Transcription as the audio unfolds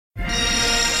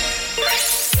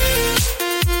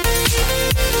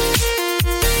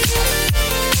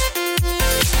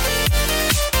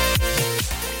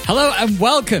Hello and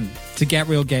welcome to Get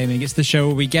Real Gaming. It's the show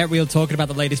where we get real talking about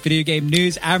the latest video game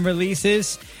news and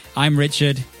releases. I'm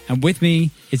Richard, and with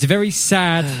me is a very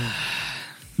sad,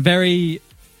 very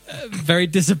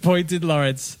disappointed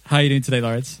Lawrence. How are you doing today,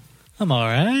 Lawrence? I'm all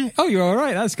right. Oh, you're all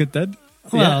right. That's good then.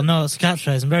 Well, no, it's a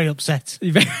catchphrase. I'm very upset.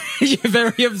 You're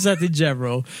very upset in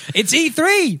general. It's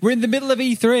E3. We're in the middle of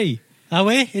E3. Are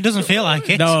we? It doesn't feel like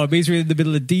it. No, it means we're in the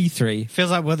middle of D3. Feels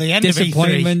like we're at the end of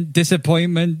E3.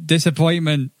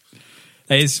 Disappointment.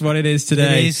 It's what it is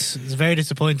today. It is. It's a very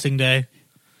disappointing day.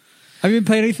 Have you been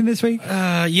playing anything this week?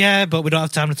 Yeah, but we don't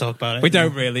have time to talk about it. We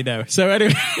don't really know. So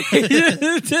anyway.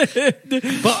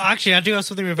 But actually, I do have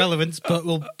something with relevance, but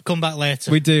we'll come back later.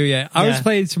 We do, yeah. I was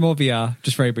playing some more VR,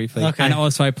 just very briefly. Okay. And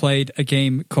also I played a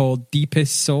game called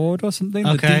Deepest Sword or something.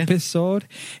 Okay. The Deepest Sword.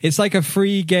 It's like a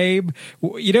free game.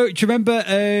 You know, do you remember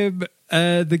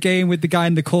the game with the guy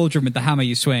in the cauldron with the hammer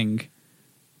you swing?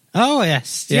 Oh,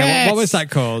 yes. Yeah, yes. what was that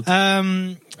called?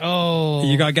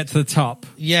 You got to get to the top.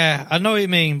 Yeah, I know what you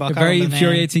mean, but I A can't very remember the name.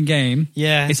 infuriating game.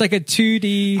 Yeah. It's like a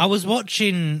 2D... I was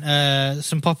watching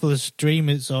some popular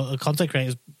streamers or content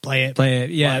creators play it.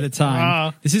 At the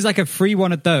time. This is like a free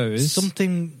one of those.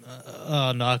 Something...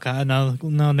 oh, no, I can't.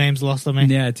 No names lost on me.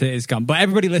 Yeah, it is gone. But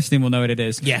everybody listening will know what it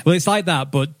is. Yeah. Well, it's like that,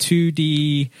 but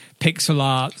 2D pixel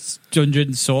art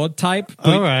dungeon sword type. But,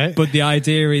 All right. But the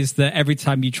idea is that every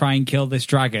time you try and kill this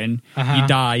dragon, you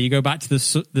die. You go back to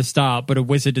the start, but a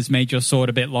wizard has made your sword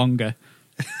a bit longer.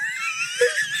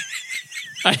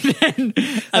 and then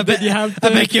you have... I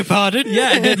beg your pardon?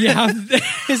 Yeah, and then you have...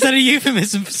 Is that a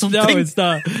euphemism for something? No, it's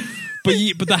not. But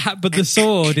the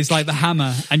sword is like the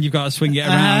hammer, and you've got to swing it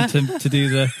around to do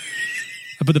the.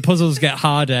 But the puzzles get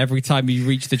harder every time you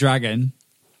reach the dragon,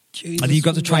 Jesus, and you've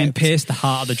got to try and pierce the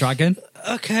heart of the dragon.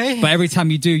 Okay. But every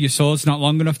time you do, your sword's not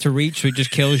long enough to reach, so it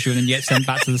just kills you, and then you get sent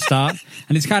back to the start.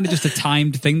 And it's kind of just a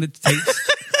timed thing that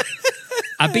takes.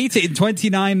 I beat it in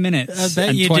 29 minutes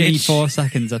and 24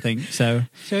 seconds, I think. So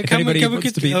if anybody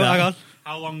wants to beat that, hang on.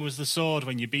 How long was the sword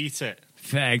when you beat it?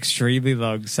 Extremely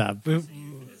long, Sam.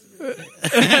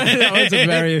 That is a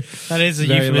very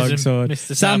euphemism, long sword.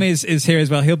 Mr. Sam is here as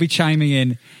well. He'll be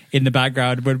chiming in the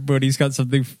background when he's got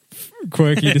something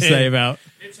quirky to say about.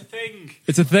 It's a thing.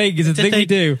 It's a thing. It's a thing we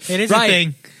do. It is right. a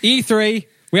thing. E3.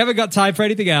 We haven't got time for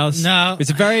anything else. No. It's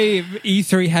a very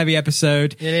E3 heavy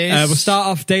episode. It is. We'll start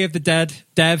off Day of the Dead.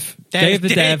 Day of the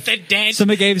Dev.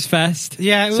 Summer Games Fest.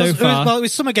 Yeah, it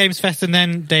was Summer Games Fest and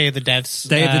then Day of the Devs.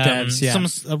 Day of the Devs, yeah.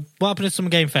 What happened at Summer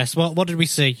Game Fest? What did we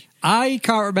see? I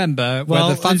can't remember Well,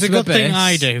 whether Phantom it's a good Abyss... thing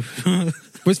I do.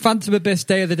 Was Phantom Abyss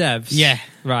Day of the Devs? Yeah.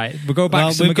 Right. We'll go back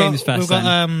to Summer Games Fest We've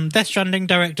got Death Stranding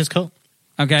Director's Cut.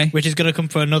 Okay. Which is going to come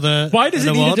for another Why does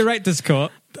it need award. a director's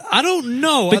cut? I don't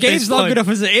know. The game's long enough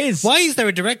as it is. Why is there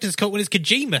a director's cut when it's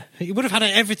Kojima? He would have had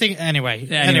everything anyway.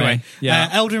 Anyway, yeah.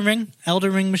 Elden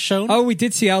Ring was shown. Oh, we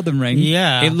did see Elden Ring.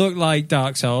 Yeah. It looked like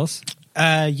Dark Souls.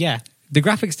 Yeah. The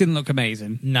graphics didn't look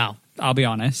amazing. No. I'll be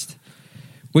honest.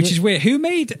 Which is weird. Who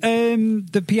made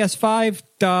the PS5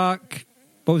 Dark...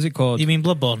 What was it called? You mean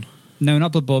Bloodborne? No,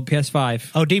 not Bloodborne,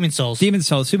 PS5. Oh, Demon's Souls. Demon's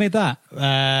Souls. Who made that?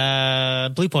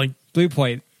 Bluepoint.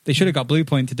 Bluepoint. They should have got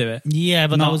Bluepoint to do it. Yeah,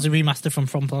 but that was a remaster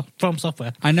from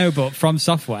Software. I know, but From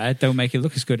Software don't make it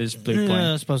look as good as Bluepoint.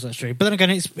 Yeah, I suppose that's true. But then again,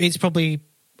 it's probably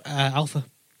Alpha.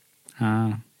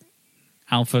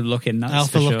 Alpha looking, that's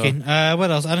Alpha for looking. Sure.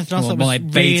 What else? Anything else that was more like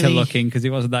beta really... looking, because it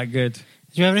wasn't that good. Do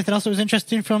you have anything else that was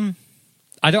interesting from...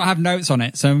 I don't have notes on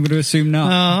it, so I'm going to assume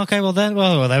not. Oh, okay. Well, there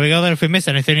we go. Then if we miss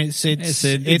anything, it's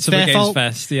Summer their Games fault.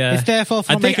 Fest. Yeah, it's their fault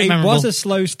for I not think making it it memorable. was a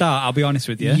slow start. I'll be honest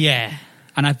with you. Yeah,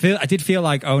 and I did feel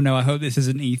like, oh no, I hope this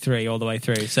isn't E3 all the way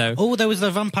through. So, there was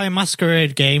the Vampire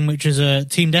Masquerade game, which is a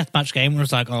team deathmatch game. Where it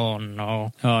was like, oh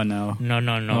no, oh no, no,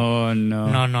 oh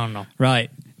no, no. Right.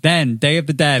 Then, Day of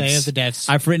the Devs. Day of the Devs.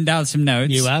 I've written down some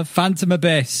notes. You have? Phantom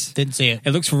Abyss. Didn't see it.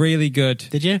 It looks really good.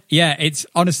 Did you? Yeah, it's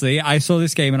honestly, I saw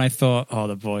this game and I thought, oh,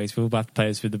 the boys, we'll have to play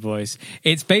this with the boys.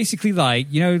 It's basically like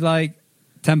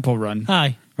Temple Run.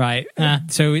 Hi. Right.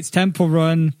 So it's Temple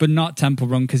Run, but not Temple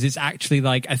Run because it's actually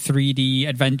like a 3D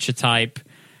adventure type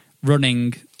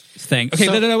running thing. Okay,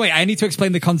 no, wait. I need to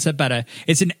explain the concept better.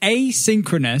 It's an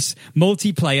asynchronous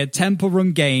multiplayer Temple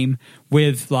Run game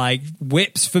with like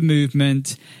whips for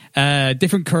movement,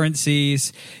 different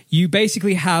currencies. You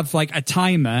basically have like a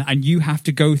timer and you have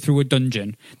to go through a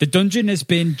dungeon. The dungeon has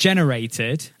been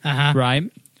generated,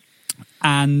 right?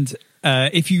 And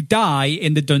if you die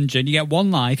in the dungeon, you get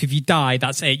one life. If you die,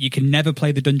 that's it. You can never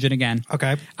play the dungeon again.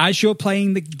 Okay. As you're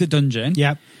playing the dungeon,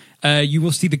 Yep. You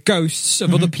will see the ghosts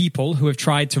of other people who have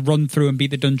tried to run through and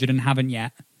beat the dungeon and haven't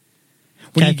yet.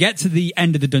 When Okay. you get to the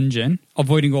end of the dungeon,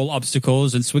 avoiding all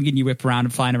obstacles and swinging your whip around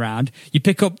and flying around, you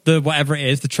pick up the whatever it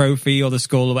is, the trophy or the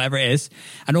skull or whatever it is,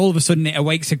 and all of a sudden it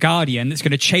awakes a guardian that's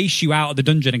going to chase you out of the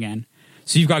dungeon again.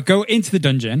 So you've got to go into the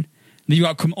dungeon, then you've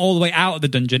got to come all the way out of the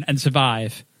dungeon and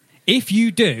survive. If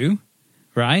you do,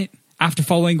 right, after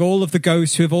following all of the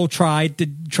ghosts who have all tried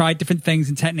different things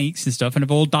and techniques and stuff and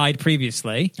have all died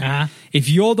previously, if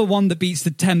you're the one that beats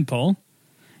the temple,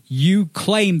 you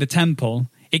claim the temple.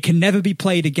 It can never be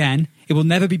played again. It will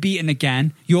never be beaten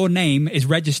again. Your name is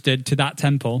registered to that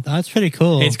temple. That's pretty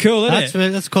cool. It's cool, isn't it?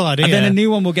 That's a cool idea. And then a new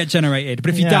one will get generated.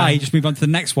 But if you Yeah. die, you just move on to the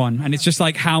next one. And it's just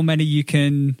like how many you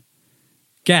can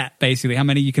get, basically, how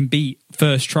many you can beat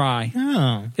first try.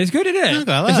 Oh. It's good, isn't it?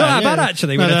 Okay, I It's like not that that, bad, yeah.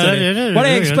 actually. No, When I no, did it. no, no, When I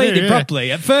no, explained no, it yeah.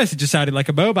 properly, at first it just sounded like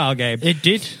a mobile game. It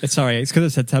did. Sorry, it's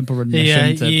because I said Temple Run. Yeah, You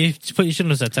shouldn't have. you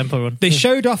shouldn't have said Temple Run. They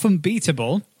showed off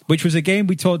Unbeatable, which was a game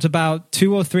we talked about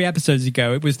 2 or 3 episodes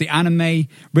ago. It was the anime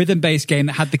rhythm-based game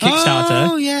that had the Kickstarter.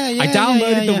 Oh, yeah, I yeah,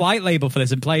 downloaded yeah. the white label for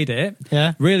this and played it.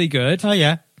 Yeah. Really good. Oh,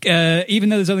 yeah. Even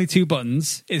though there's only 2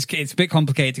 buttons, it's a bit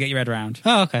complicated to get your head around.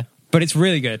 Oh, okay. But it's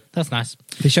really good. That's nice.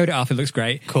 They showed it off. It looks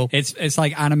great. Cool. It's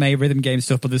like anime rhythm game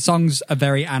stuff, but the songs are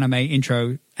very anime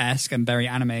intro-esque and very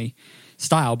anime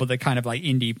style, but they're kind of like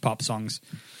indie pop songs.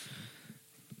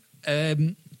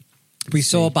 We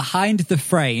saw Behind the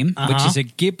Frame, which is a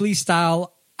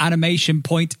Ghibli-style animation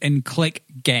point-and-click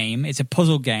game. It's a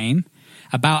puzzle game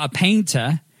about a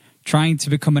painter trying to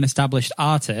become an established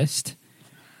artist.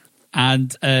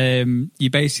 And you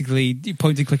basically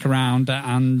point and click around,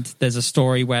 and there's a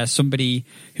story where somebody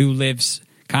who lives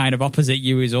kind of opposite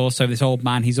you is also this old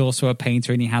man. He's also a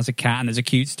painter, and he has a cat, and there's a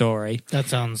cute story. That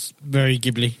sounds very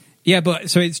Ghibli. Yeah, but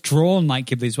so it's drawn like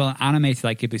Ghibli as well, and animated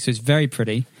like Ghibli, so it's very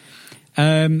pretty.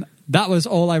 That was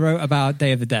all I wrote about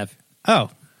Day of the Dev.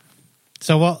 Oh.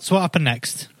 So what happened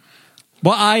next?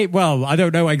 I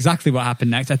don't know exactly what happened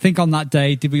next. I think on that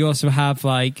day, did we also have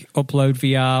like Upload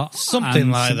VR? Something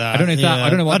and like that. I don't know if yeah. I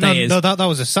don't know what day it is. No, that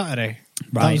was a Saturday.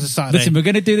 Right. That was a Saturday. Listen, we're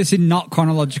going to do this in not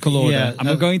chronological order, Yeah, and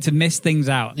we're going to miss things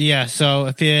out. Yeah, so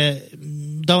if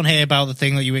you don't hear about the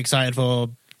thing that you were excited for,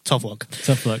 tough luck.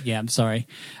 Tough luck. Yeah, I'm sorry.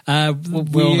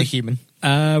 We're only human.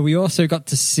 We also got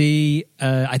to see.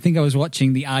 I think I was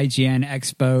watching the IGN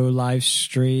Expo live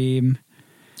stream.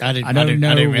 I didn't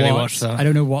really watch that. I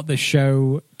don't know what the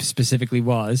show specifically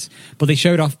was, but they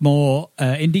showed off more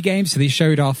indie games. So they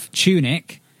showed off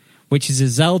Tunic, which is a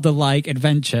Zelda-like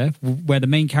adventure where the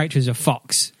main character is a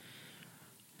fox.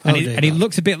 And it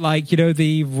looks a bit like,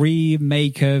 the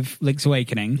remake of Link's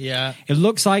Awakening. Yeah. It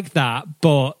looks like that,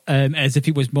 but as if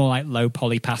it was more like low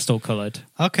poly pastel coloured.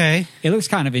 Okay. It looks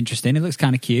kind of interesting. It looks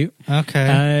kind of cute.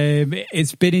 Okay.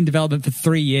 It's been in development for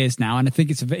 3 years now, and I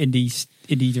think it's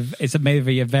it's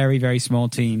maybe a very, very small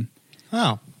team.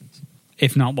 Oh.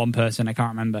 If not one person, I can't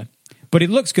remember. But it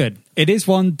looks good. It is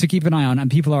one to keep an eye on, and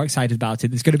people are excited about it.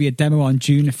 There's going to be a demo on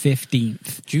June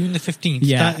 15th. June the 15th.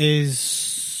 Yeah. That is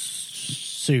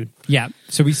soon. Yeah.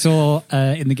 So we saw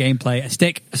in the gameplay a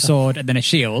stick, a sword, and then a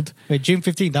shield. Wait, June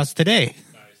 15th, that's today?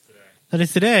 That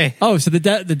is today. Oh, so the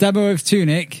demo of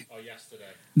Tunic... Oh, yesterday.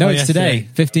 No, Oh, it's today,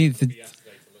 15th. Yesterday to listeners.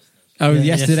 Oh, Yeah,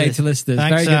 yesterday yesterday. to listeners.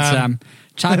 Thanks, Very good, Sam. Sam.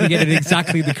 Chiming in at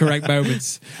exactly the correct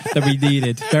moments that we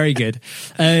needed. Very good.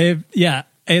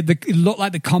 It looked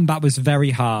like the combat was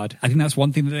very hard. I think that's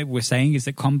one thing that they were saying is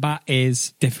that combat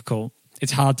is difficult.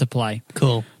 It's hard to play.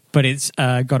 Cool. But it's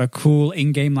got a cool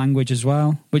in-game language as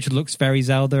well, which looks very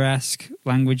Zelda-esque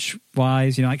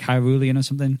language-wise, like Hyrulean or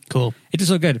something. Cool. It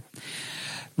does look good.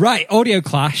 Right, Audio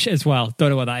Clash as well. Don't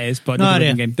know what that is, but No another idea.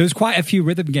 rhythm game. There was quite a few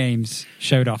rhythm games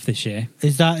showed off this year.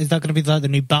 Is that going to be like the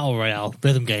new Battle Royale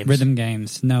rhythm games? Rhythm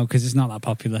games. No, because it's not that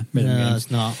popular. Rhythm No, games.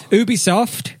 it's not.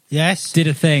 Ubisoft Yes. did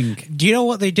a thing. Do you know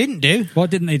what they didn't do? What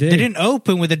didn't they do? They didn't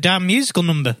open with a damn musical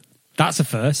number. That's a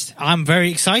first. I'm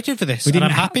very excited for this, We and didn't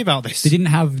I'm ha- happy about this. They didn't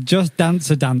have just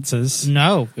dancers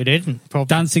No, we didn't.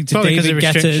 dancing to Probably 'cause David of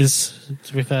Guetta's restrictions,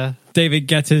 to be fair. David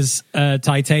Guetta's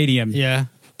Titanium. Yeah.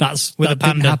 That With a didn't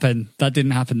panda. happen. That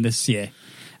didn't happen this year.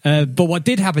 But what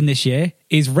did happen this year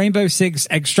is Rainbow Six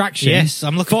Extraction. Yes,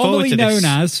 I'm looking forward to formerly this.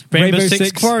 known as Rainbow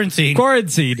Six Quarantine.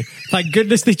 Quarantine. Thank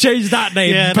goodness they changed that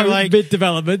name. Yeah, they're like-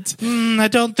 mid-development. I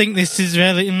don't think this is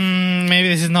really... maybe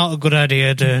this is not a good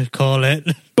idea to call it.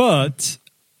 But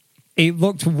it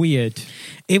looked weird.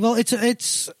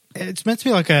 It's meant to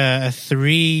be like a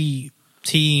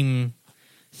 3-team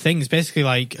thing. It's basically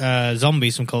like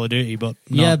zombies from Call of Duty, but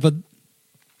not. Yeah, but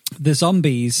the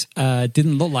zombies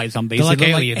didn't look like zombies. They're like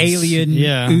they looked aliens. like alien,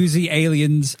 Yeah. oozy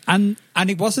aliens. And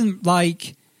it wasn't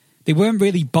they weren't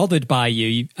really bothered by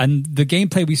you. And the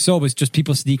gameplay we saw was just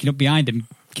people sneaking up behind them,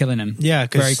 killing him. Yeah,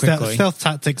 very because quickly. stealth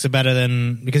tactics are better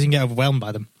than because you can get overwhelmed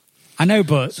by them. I know,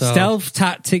 but So- stealth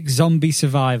tactic zombie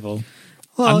survival.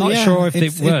 I'm not sure if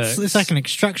it works. It's like an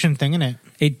extraction thing, isn't it?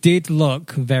 It did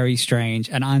look very strange,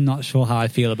 and I'm not sure how I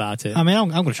feel about it. I mean, I'm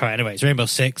going to try it anyway. It's Rainbow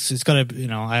Six. It's got to,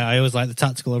 I always like the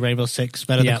tactical of Rainbow Six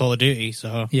better Yeah. than Call of Duty.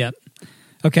 So, Yeah.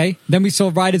 Okay. Then we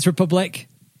saw Riders Republic.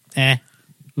 eh,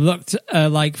 Looked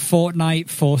like Fortnite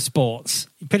for sports.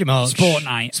 pretty much. Sport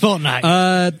night. Sport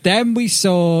night. Then we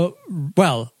saw,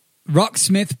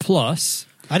 Rocksmith Plus.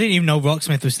 I didn't even know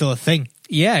Rocksmith was still a thing.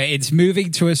 Yeah, it's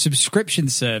moving to a subscription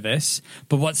service.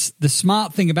 But what's the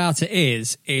smart thing about it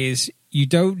is you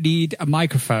don't need a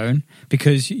microphone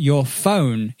because your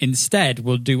phone instead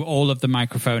will do all of the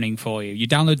microphoning for you. You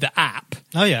download the app.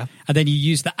 Oh, yeah. And then you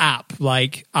use the app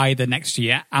like either next to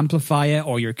your amplifier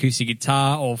or your acoustic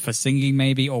guitar or for singing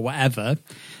maybe or whatever.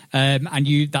 And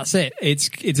that's it. It's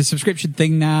a subscription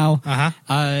thing now. Uh-huh.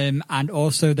 And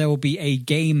also there will be a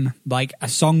game, like a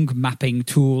song mapping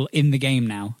tool in the game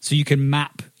now. So you can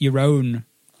map your own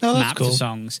Oh, that's map cool. to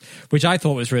songs, which I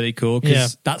thought was really cool because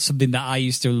Yeah. that's something that I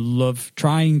used to love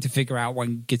trying to figure out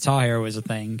when Guitar Hero was a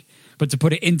thing. But to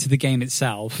put it into the game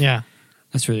itself, Yeah.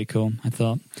 that's really cool, I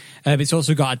thought. It's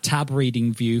also got a tab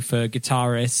reading view for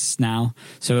guitarists now,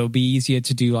 so it'll be easier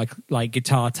to do like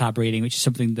guitar tab reading, which is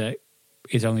something that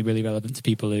is only really relevant to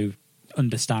people who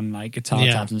understand like guitar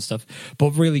Yeah. tabs and stuff.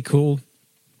 But really cool.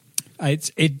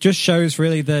 It just shows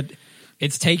really that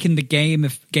it's taken the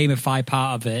gamify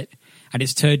part of it and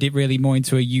it's turned it really more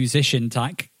into a musician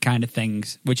type kind of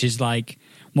things, which is like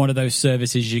one of those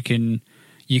services you can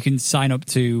sign up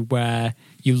to where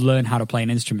you learn how to play an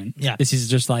instrument. Yeah. This is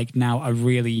just like now a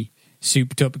really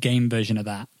souped up game version of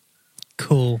that.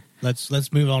 Cool.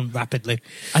 Let's move on rapidly.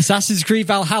 Assassin's Creed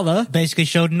Valhalla Basically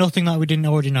showed nothing that we didn't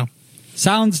already know.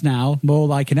 sounds now more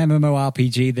like an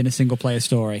MMORPG than a single player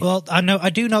story. Well, I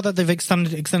do know that they've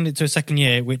extended it to a second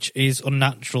year, which is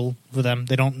unnatural for them.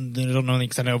 They don't normally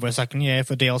extend it over a second year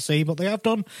for DLC, but they have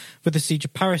done with the Siege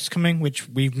of Paris coming, which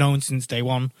we've known since day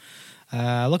one.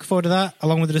 Looking forward to that,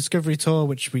 along with the Discovery Tour,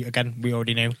 which we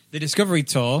already knew. The Discovery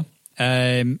Tour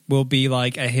will be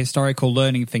like a historical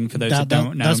learning thing for those that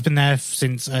don't know. That's been there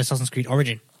since Assassin's Creed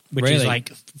Origin, which is Really?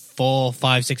 like 4,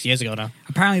 5, 6 years ago now.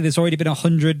 Apparently there's already been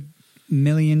 100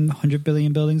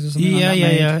 billion buildings or something like that.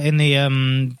 Yeah. In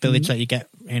the village that you get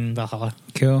in Valhalla.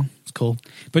 Cool. It's cool.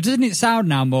 But doesn't it sound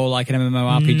now more like an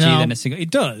MMORPG No. than a single... It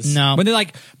does. No. When they're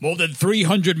like, more than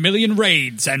 300 million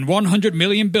raids and 100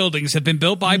 million buildings have been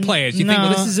built by players. You think, No.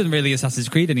 well, this isn't really Assassin's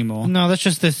Creed anymore. No, that's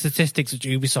just the statistics which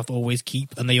Ubisoft always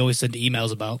keep, and they always send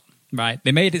emails about. Right.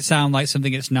 They made it sound like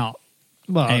something it's not.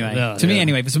 Well, Anyway, yeah, to me yeah.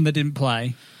 anyway, for someone that didn't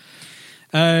play.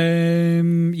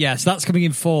 So that's coming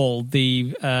in fall,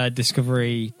 the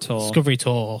Discovery Tour. Discovery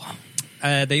Tour.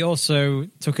 They also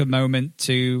took a moment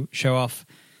to show off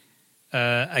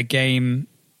a game,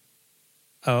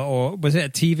 or was it a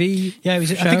TV? Yeah, I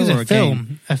think it was show or a film.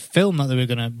 game? A film that they were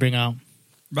going to bring out.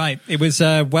 Right. It was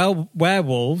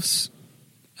werewolves,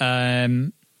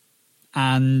 and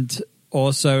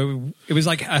also it was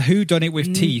like a whodunit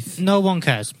with teeth. No one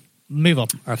cares. Move on.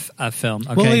 Or a film.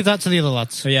 Okay. We'll leave that to the other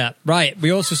lads, So yeah, right.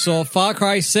 We also saw Far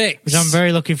Cry 6, which I'm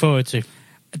very looking forward to.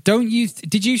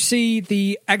 Did you see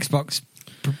the Xbox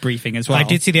briefing as well? I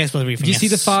did see the Xbox briefing. Did you see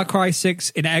the yes. Far Cry 6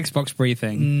 in Xbox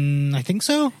briefing? I think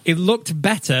so. It looked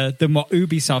better than what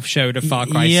Ubisoft showed of Far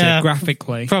Cry 6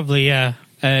 graphically. Probably, yeah.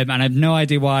 And I have no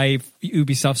idea why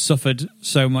Ubisoft suffered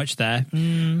so much there.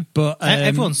 But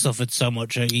Everyone suffered so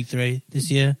much at E3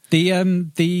 this year.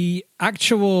 the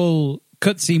actual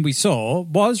cutscene we saw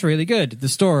was really good. The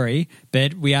story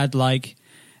bit, we had like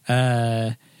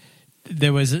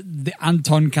there was the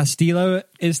Anton Castillo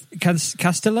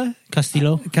Castillo.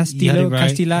 Castillo,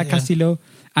 right. Castillo,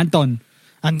 Anton.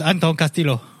 And Anton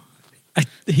Castillo.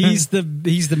 He's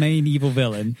the main evil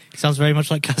villain. Sounds very much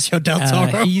like Casio del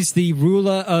Toro. He's the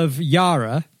ruler of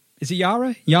Yara. Is it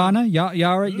Yara? Yara?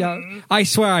 Yara? I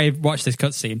swear I watched this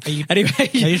cutscene. Anyway,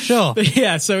 Are you sure?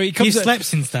 Yeah. So he You've comes. slept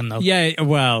since then, though. Yeah.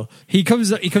 Well, he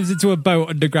comes into a boat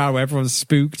underground where everyone's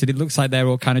spooked, and it looks like they're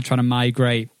all kind of trying to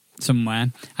migrate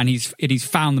somewhere. And he's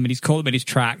found them, and he's caught them in his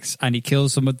tracks, and he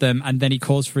kills some of them, and then he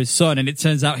calls for his son, and it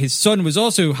turns out his son was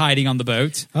also hiding on the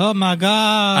boat. Oh my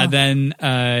god! And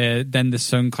then the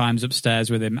son climbs upstairs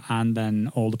with him, and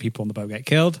then all the people on the boat get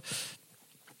killed.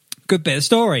 Good bit of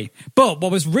story. But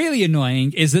what was really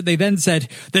annoying is that they then said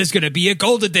there's going to be a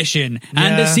gold edition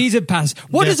and a Yeah. season pass.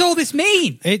 What Yeah. does all this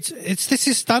mean? This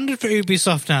is standard for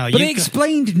Ubisoft now. But they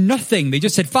explained nothing. They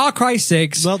just said Far Cry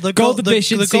 6, the gold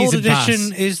edition, the gold season pass.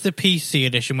 edition is the PC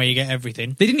edition where you get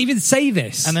everything. They didn't even say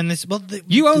this. And then this,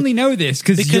 you only know this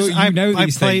because you know I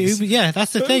these play things. Ubi. Yeah,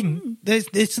 that's the thing.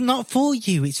 It's not for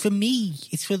you. It's for me.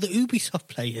 It's for the Ubisoft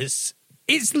players.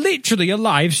 It's literally a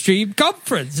live stream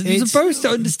conference. It's It's- supposed to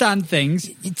understand things.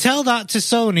 You tell that to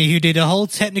Sony, who did a whole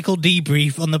technical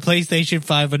debrief on the PlayStation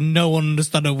 5 and no one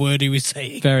understood a word he was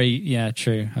saying.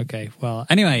 True. Okay, well,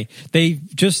 anyway, they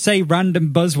just say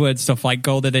random buzzword stuff like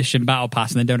Gold Edition, Battle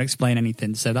Pass, and they don't explain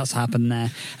anything, so that's happened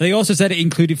there. They also said it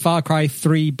included Far Cry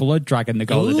 3 Blood Dragon, the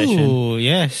Gold Edition. Oh,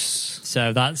 yes.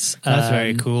 So that's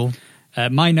Very cool.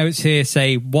 My notes here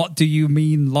say, what do you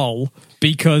mean, lol?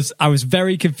 Because I was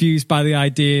very confused by the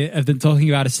idea of them talking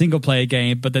about a single-player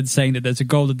game, but then saying that there's a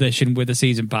Gold Edition with a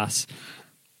Season Pass.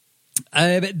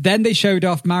 Then they showed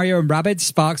off Mario and Rabbids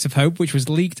Sparks of Hope, which was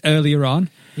leaked earlier on.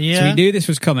 Yeah. So we knew this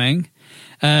was coming.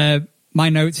 My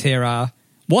notes here are,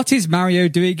 what is Mario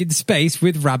doing in space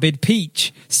with Rabid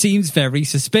Peach? Seems very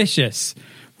suspicious.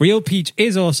 Real Peach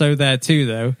is also there too,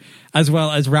 though, as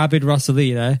well as Rabid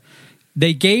Rosalina.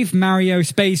 They gave Mario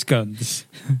space guns.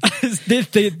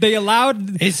 they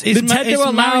allowed... Is Nintendo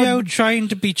allowed... Mario trying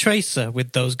to be Tracer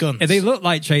with those guns? They look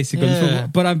like tracer guns, Yeah.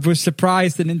 but I was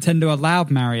surprised that Nintendo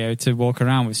allowed Mario to walk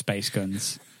around with space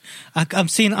guns. I'm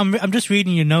just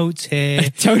reading your notes here.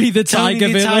 Tony the Tiger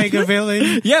Villain. Tiger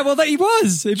Villain. Yeah, well, he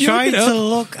was. If you Trying look it to up.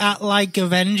 look at like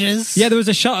Avengers. Yeah, there was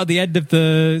a shot at the end of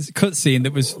the cutscene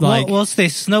that was like... What's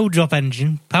this? Snowdrop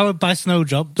engine powered by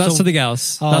Snowdrop. That's something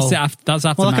else. Oh. That's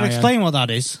after Well, I Mario. can explain what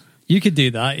that is. You could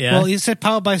do that, yeah. Well, you said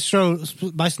powered by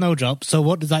Snowdrop. So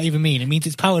what does that even mean? It means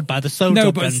it's powered by the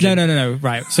Snowdrop engine. No.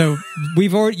 Right. So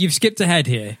you've skipped ahead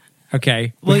here.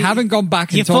 Okay. Well, we haven't gone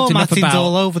back and Your talked enough formatting's about...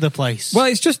 all over the place. Well,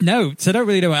 it's just notes. I don't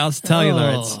really know what else to tell you,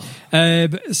 Lawrence.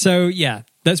 So, yeah,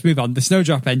 let's move on. The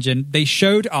Snowdrop engine, they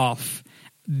showed off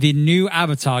the new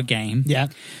Avatar game. yeah.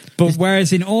 But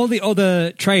whereas in all the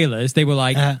other trailers, they were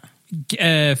like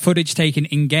footage taken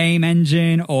in-game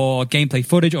engine or gameplay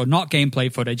footage or not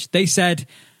gameplay footage, they said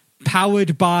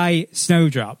powered by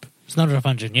Snowdrop. Snowdrop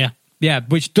engine, yeah. Yeah,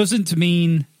 which doesn't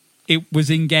mean it was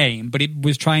in-game, but it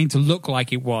was trying to look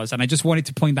like it was. And I just wanted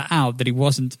to point that out, that it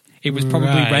wasn't. It was probably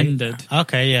Right. rendered.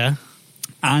 Okay, yeah.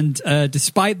 And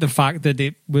despite the fact that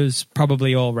it was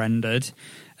probably all rendered,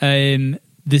 the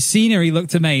scenery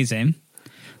looked amazing.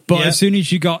 But Yeah. as soon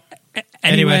as you got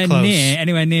anywhere close.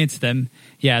 near to them,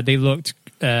 yeah, they looked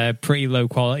pretty low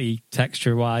quality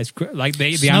texture wise. Like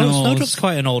the animals. Snowdrop's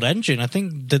quite an old engine. I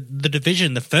think the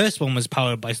Division, the first one, was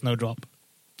powered by Snowdrop.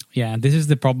 Yeah, this is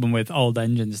the problem with old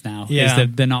engines now. Yeah. Is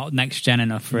that they're not next gen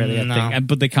enough, really. No. I think,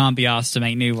 but they can't be asked to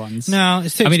make new ones. No,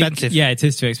 it's too expensive. It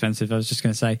is too expensive. I was just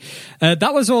going to say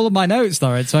that was all of my notes,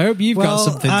 Lawrence. So I hope you've got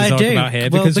something to talk about here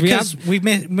Well, because we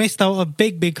missed out a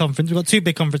big conference. We've got two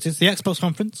big conferences. The Xbox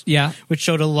conference, yeah, which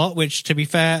showed a lot, which, to be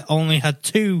fair, only had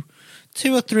two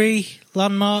or three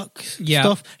landmark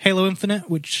stuff. Halo Infinite,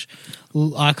 which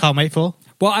I can't wait for.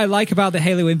 What I like about the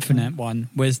Halo Infinite one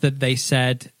was that they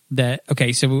said that,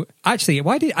 okay, so actually,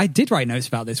 I did write notes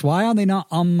about this. Why are they not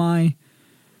on my...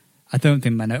 I don't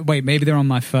think my note... Wait, maybe they're on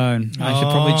my phone. I should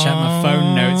probably check my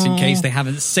phone notes in case they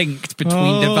haven't synced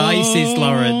between devices,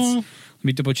 Lawrence. Let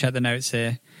me double check the notes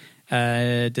here.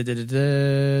 Oh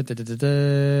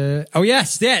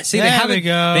yes, yeah. See, There we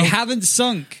go. They haven't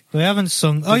sunk. We haven't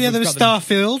sung. Oh, yeah, there We've was got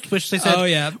Starfield, which they said. Oh,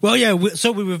 yeah. Well, yeah,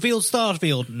 so we revealed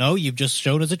Starfield. No, you've just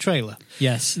showed us a trailer.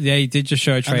 Yes, they did just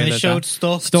show a trailer. And they showed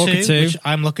Stalker Stalker 2, which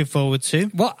I'm looking forward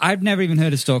to. Well, I've never even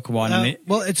heard of Stalker 1. and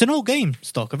Well, it's an old game,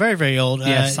 Stalker. Very, very old.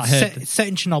 Yes, I heard. It's set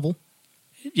in Chernobyl.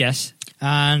 Yes.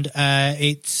 And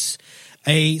it's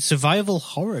a survival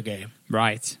horror game.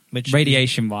 Right. Which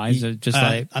radiation-wise, just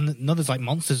like... And no, there's like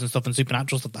monsters and stuff and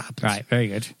supernatural stuff that happens. Right, very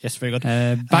good. Yes, very good.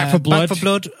 Back for Blood. Back for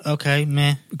Blood, okay,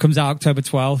 meh. Comes out October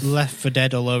 12th. Left 4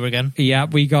 Dead all over again. Yeah,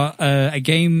 we got a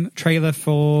game trailer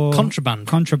for...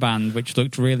 Contraband, which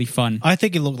looked really fun. I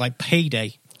think it looked like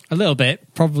Payday. A little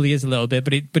bit, probably is a little bit,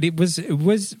 but it was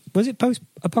it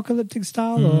post-apocalyptic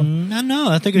style or No,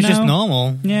 I think it was just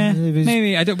normal. Yeah, it was,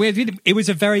 maybe I don't. It was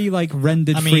a very like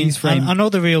rendered freeze frame. I know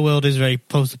the real world is very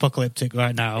post-apocalyptic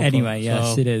right now. Anyway,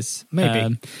 yes, it is.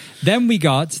 Maybe. Then we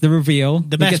got the reveal.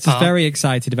 The best gets us part. very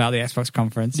excited about the Xbox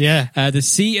conference. Yeah. The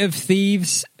Sea of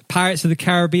Thieves Pirates of the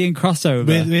Caribbean crossover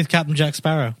with Captain Jack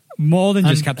Sparrow. More than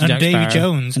just Captain Jack Davy Sparrow.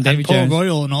 Jones and Davy Paul Jones.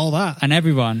 Royal and all that. And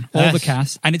everyone, all Yes. the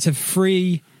cast. And it's a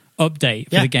free update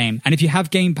for Yeah. the game. And if you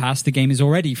have Game Pass, the game is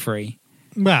already free.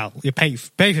 Well, you pay for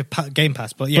Game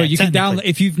Pass, but yeah, but you can technically. download,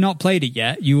 if you've not played it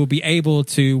yet, you will be able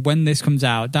to, when this comes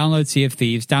out, download Sea of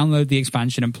Thieves, download the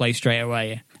expansion and play straight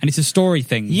away. And it's a story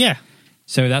thing. Yeah.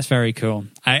 So that's very cool.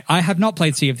 I have not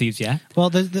played Sea of Thieves yet.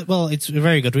 Well, it's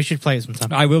very good. We should play it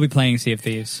sometime. I will be playing Sea of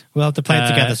Thieves. We'll have to play it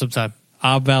together sometime.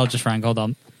 Our bell just rang. Hold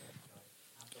on.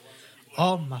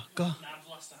 Oh my god.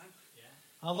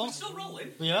 How long? We're still rolling.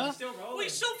 We are We're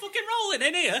still fucking rolling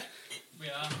in here.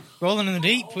 rolling in the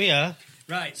deep. We are.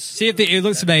 Right. See if it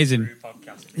looks amazing.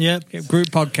 Yep. Group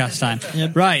podcast time.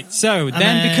 Yep. Right. So then,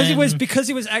 then- because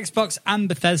it was Xbox and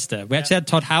Bethesda, we actually had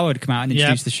Todd Howard come out and Yep.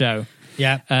 introduce the show.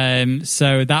 Yeah.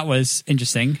 So that was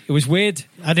interesting. It was weird.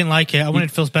 I didn't like it. I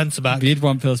wanted Phil Spencer back. We did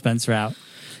want Phil Spencer out,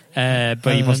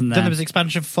 but he wasn't Then there. there was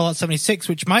expansion for Fallout 76,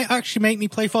 which might actually make me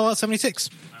play Fallout 76.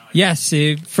 Yes,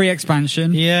 free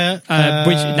expansion. Yeah.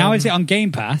 Which now is it on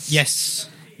Game Pass? Yes.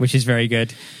 Which is very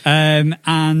good.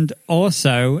 And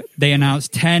also, they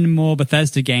announced 10 more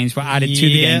Bethesda games were added to the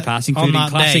Yeah, Game Pass, on including that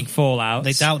classic day. Fallout.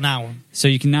 It's out now. So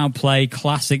you can now play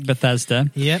classic Bethesda.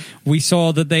 Yep. We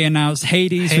saw that they announced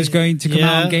Hades was going to come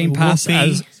out on Game Pass.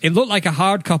 Whoopee. It looked like a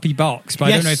hard copy box, but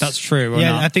I don't know if that's true or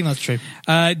yeah, not. I think that's true.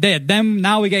 Then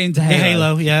now we get into Halo.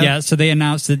 Halo, yeah. Yeah, so they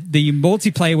announced that the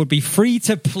multiplayer would be free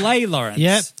to play, Lawrence.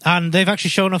 Yeah, and they've actually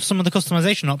shown off some of the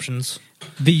customization options.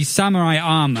 The samurai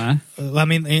armor I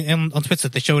mean, on Twitter,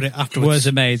 they showed it afterwards. was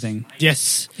amazing.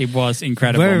 Yes. It was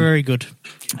incredible. Very, very good.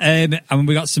 And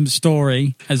we got some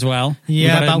story as well. We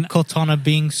Yeah, got about Cortana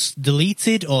being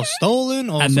deleted or stolen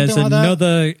or and something there's like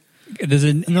that.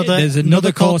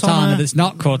 another Cortana Cortana? that's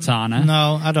not Cortana.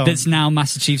 No, I don't. That's now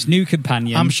Master Chief's new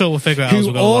companion. I'm sure we'll figure it out as we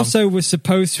Who go along. also was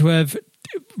supposed to have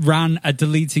ran a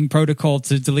deleting protocol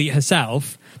to delete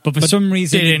herself, but for some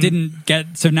reason it didn't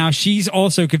get. So now she's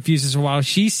also confused as to why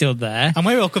she's still there. And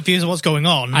we're all confused on what's going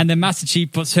on. And then Master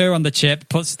Chief puts her on the chip,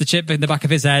 puts the chip in the back of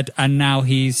his head, and now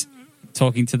he's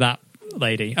talking to that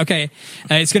lady. Okay,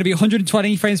 it's going to be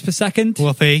 120 frames per second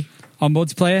Whoopee. on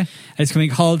multiplayer. It's coming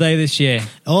holiday this year.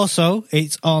 Also,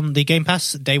 it's on the Game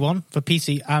Pass day one for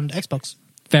PC and Xbox.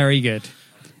 Very good.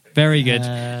 Very good.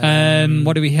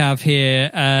 What do we have here?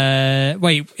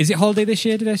 Wait, is it holiday this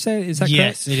year? Did I say? Is that correct?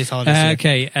 Yes, it is holiday this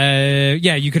year. Okay.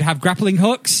 Yeah, you could have grappling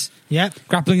hooks. Yeah.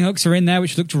 Grappling hooks are in there,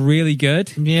 which looked really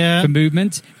good. Yeah. For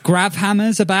movement. Grav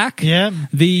hammers are back. Yeah.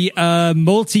 The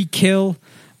multi-kill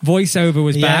voiceover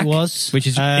was Yeah, back. it was. Which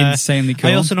is insanely cool.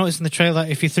 I also noticed in the trailer,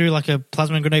 if you threw like a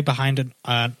plasma grenade behind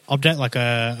an object, like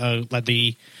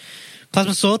the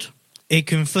plasma sword, it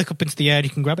can flick up into the air and you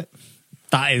can grab it.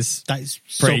 That is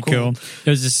so pretty cool.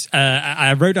 There was this.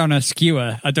 I wrote down a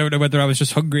skewer. I don't know whether I was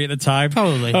just hungry at the time.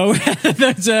 Probably. Oh,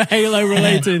 that's Halo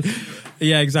related.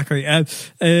 Yeah, exactly.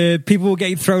 People were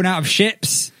getting thrown out of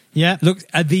ships. Yeah. Look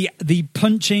at the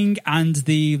punching and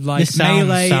the The sound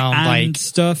melee and like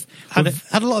stuff. Had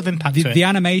a lot of impact to it. The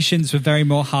animations were very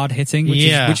more hard hitting,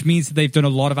 which means that they've done a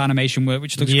lot of animation work,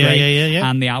 which looks great. Yeah.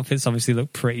 And the outfits obviously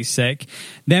look pretty sick.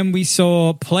 Then we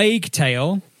saw Plague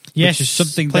Tale. Yes, which is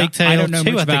something Plague that I don't know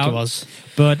Tale 2, much I think about. it was.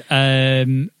 But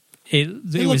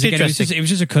it was interesting. it was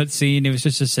just a cutscene. It was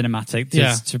just a cinematic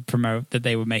to promote that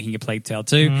they were making a Plague Tale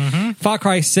 2. Far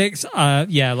Cry 6,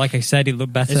 like I said, it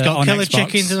looked better It's got on killer Xbox.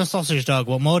 chickens and a sausage dog.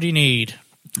 What more do you need?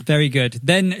 Very good.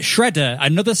 Then Shredder,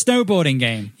 another snowboarding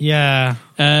game. Yeah.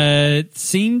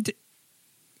 Seemed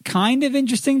kind of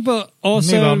interesting, but Move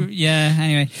also on.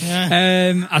 anyway.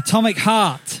 Yeah. Atomic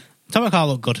Heart. Atomic Heart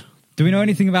looked good. Do we know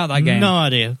anything about that game? No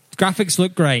idea. Graphics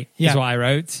look great, Yeah. is what I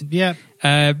wrote. Yeah.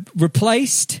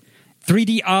 Replaced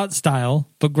 3D art style,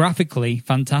 but graphically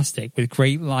fantastic with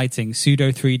great lighting,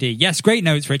 pseudo 3D. Yes, great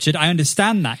notes, Richard. I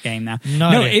understand that game now.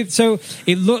 No,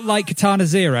 it looked like Katana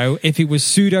Zero if it was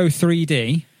pseudo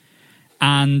 3D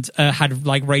and had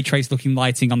like ray trace looking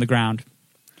lighting on the ground.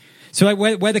 So like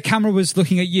where the camera was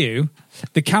looking at you,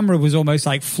 the camera was almost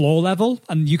like floor level,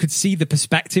 and you could see the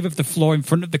perspective of the floor in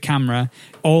front of the camera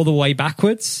all the way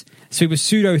backwards. So it was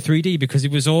pseudo 3D because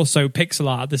it was also pixel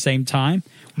art at the same time.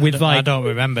 I don't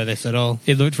remember this at all.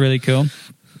 It looked really cool.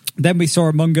 Then we saw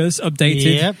Among Us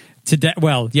updated Yep. today.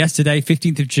 Well, yesterday,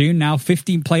 15th of June. Now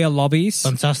 15 player lobbies.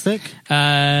 Fantastic.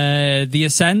 The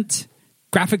Ascent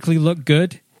graphically looked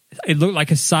good. It looked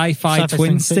like a sci-fi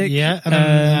twin stick. Yeah.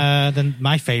 And then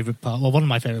my favourite part, well, one of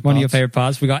my favourite parts. One of your favourite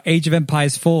parts. We got Age of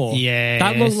Empires 4. Yes.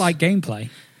 That looked like gameplay.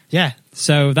 Yeah.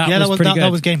 So that was pretty good.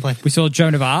 That was gameplay. We saw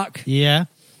Joan of Arc Yeah.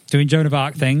 doing Joan of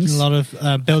Arc A things. lot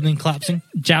of building collapsing.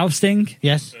 Jousting.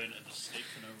 Yes.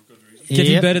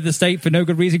 Getting Yep. bird at the stake for no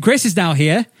good reason. Chris is now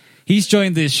here. He's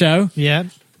joined this show. Yeah.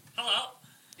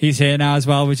 He's here now as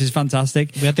well, which is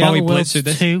fantastic. We had the While Outer blitz Worlds through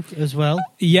this. 2 as well.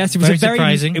 Yes, it was Very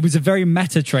surprising. It was a very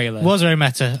meta trailer. It was very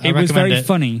meta. I It was recommend very it.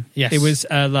 funny. Yes. It was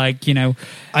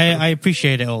I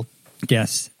appreciate it all.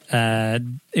 yes.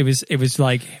 It was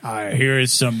like here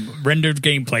is some rendered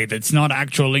gameplay that's not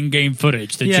actual in-game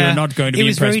footage that you're not going to be It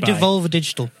was impressed very by. Devolver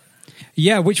Digital.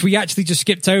 Yeah, which we actually just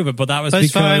skipped over, but that was That's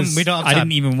because fine, we don't have I time.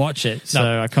 didn't even watch it,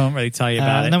 so I can't really tell you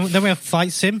about it. Then we have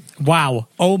Flight Sim. Wow.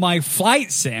 Oh, my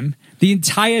Flight Sim. The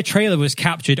entire trailer was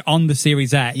captured on the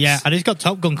Series X. Yeah, and it's got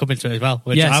Top Gun coming to it as well.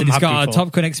 Which Yes, I'm and it's happy got for. a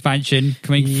Top Gun expansion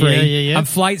coming free. Yeah. And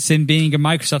Flight Sim, being a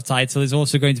Microsoft title, is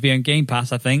also going to be on Game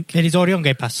Pass, I think. It is already on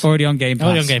Game Pass. Already on Game Pass.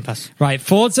 Already on Game Pass. Right,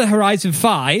 Forza Horizon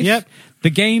 5. Yep. The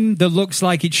game that looks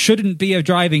like it shouldn't be a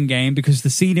driving game because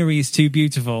the scenery is too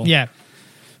beautiful. Yeah.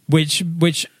 Which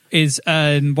is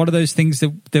one of those things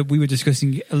that we were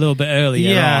discussing a little bit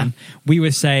earlier on. We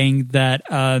were saying that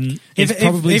it's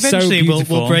probably eventually so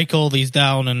beautiful. we'll break all these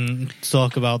down and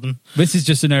talk about them. This is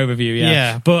just an overview,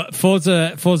 Yeah. But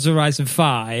Forza Horizon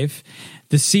 5,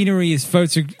 the scenery is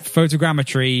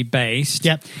photogrammetry based.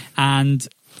 Yep. And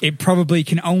it probably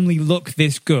can only look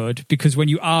this good because when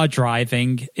you are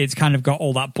driving, it's kind of got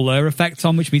all that blur effect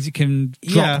on, which means it can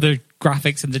drop the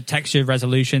graphics and the texture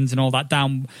resolutions and all that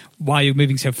down while you're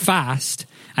moving so fast,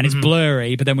 and it's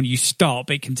blurry. But then when you stop,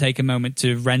 it can take a moment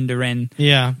to render in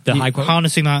the high quality.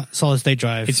 Harnessing that solid state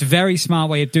drive. It's a very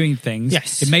smart way of doing things.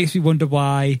 Yes. It makes me wonder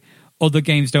why other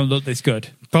games don't look this good.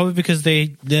 Probably because they're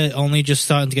only just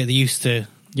starting to get used to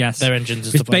their engines and it's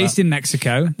stuff like based that. in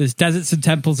Mexico. There's deserts and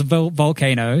temples and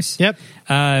volcanoes. Yep.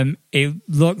 It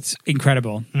looked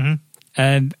incredible.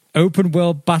 Open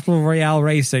world battle royale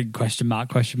racing? ?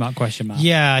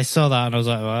 Yeah, I saw that and I was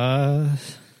like,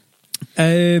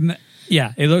 what?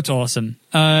 Yeah, it looked awesome.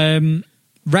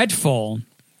 Redfall.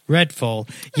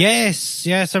 Yes,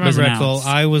 I Was remember Redfall. announced.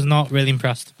 I was not really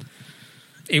impressed.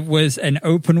 It was an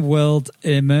open world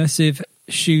immersive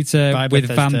shooter By with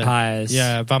Bethesda. vampires.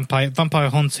 Yeah, vampire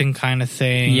hunting kind of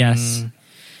thing. Yes.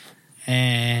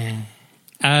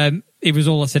 It was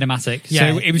all a cinematic.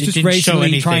 Yeah, so it was it just didn't show basically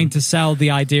anything. trying to sell the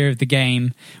idea of the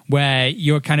game where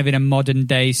you're kind of in a modern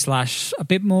day / a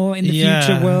bit more in the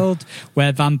future world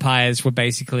where vampires were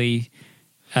basically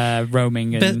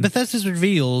roaming. And Bethesda's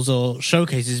reveals or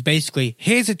showcases basically,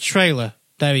 here's a trailer.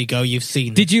 There you go, you've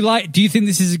seen it. do you think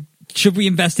this is, should we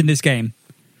invest in this game?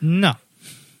 No.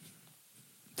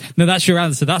 No, that's your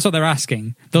answer. That's what they're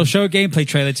asking. They'll show a gameplay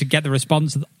trailer to get the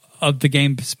response of the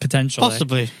game's potential.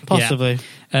 Possibly.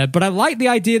 Yeah. But I like the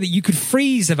idea that you could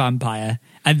freeze a vampire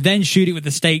and then shoot it with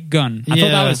a stake gun. I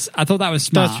thought that was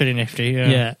smart. That's pretty nifty,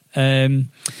 yeah.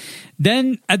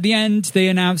 Then at the end they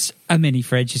announced a mini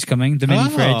fridge is coming. The mini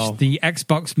fridge, the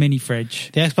Xbox mini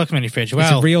fridge. The Xbox mini fridge. Well,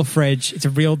 It's a real fridge. It's a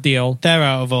real deal. they're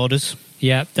out of orders.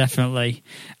 Yeah, definitely.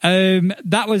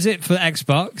 That was it for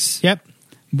Xbox. Yep.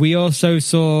 We also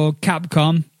saw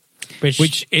Capcom,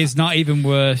 which is not even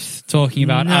worth talking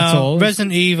about at all.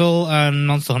 Resident Evil and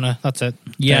Monster Hunter. That's it.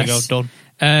 Yes. There you go,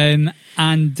 done.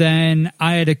 And then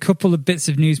I had a couple of bits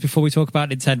of news before we talk about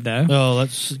Nintendo. Oh,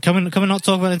 can we not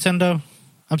talk about Nintendo?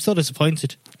 I'm still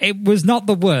disappointed. It was not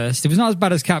the worst. It was not as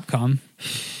bad as Capcom.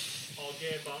 Or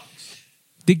Gearbox.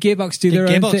 Did Gearbox do Did their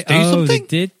Gearbox own thing? do something? They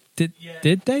did.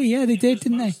 Did they? Yeah, they did,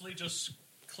 didn't they? Mostly just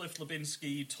Cliff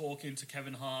Levinsky talking to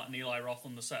Kevin Hart and Eli Roth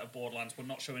on the set of Borderlands, but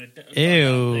not showing a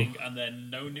Ew. thing, and then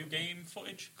no new game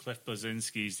footage. Cliff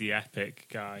Blazinski's the epic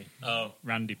guy. Oh,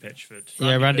 Randy Pitchford.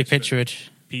 Randy Pitchford.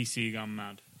 PC gone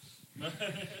mad.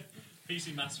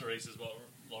 PC Master Race is what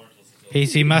Lawrence was.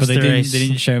 PC But Master they Race.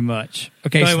 didn't show much.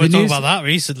 Okay, I so want the to talk news, about that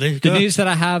recently. the news that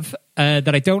I have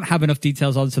that I don't have enough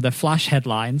details on, so they're flash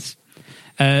headlines.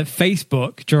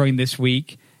 Facebook during this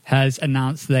week has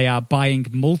announced they are buying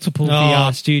multiple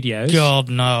VR studios, God,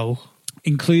 no.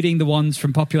 including the ones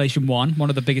from Population 1, one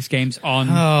of the biggest games on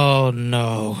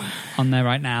no. there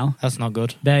right now. That's not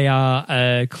good. They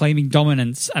are claiming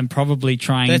dominance and probably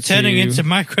trying They're to... turning into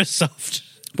Microsoft.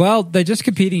 Well, they're just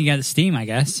competing against Steam, I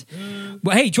guess.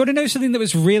 Well, hey, do you want to know something that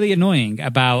was really annoying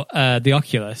about the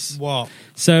Oculus? What?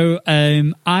 So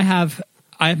I have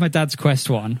my dad's Quest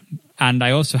 1, and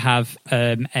I also have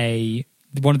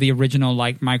one of the original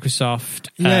like Microsoft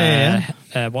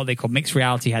what they call mixed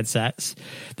reality headsets.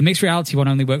 The mixed reality one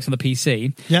only works on the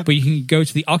PC, but you can go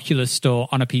to the Oculus store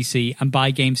on a PC and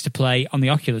buy games to play on the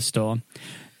Oculus store.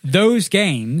 Those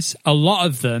games, a lot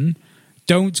of them,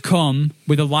 don't come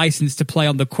with a license to play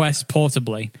on the Quest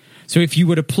portably. So if you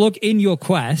were to plug in your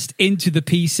Quest into the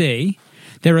PC,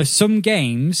 there are some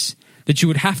games that you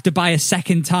would have to buy a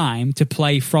second time to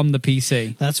play from the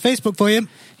PC. That's Facebook for you.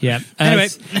 Yeah. Anyway.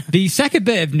 The second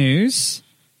bit of news,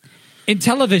 in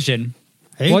television.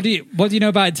 Hey? What do you know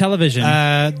about television?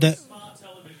 The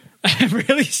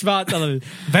Really smart television.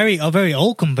 a very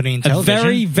old company in A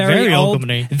television. very old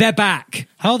company. They're back.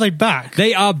 How are they back?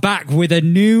 They are back with a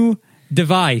new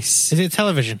device. Is it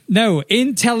television? No,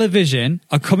 in television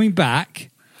are coming back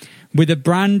with a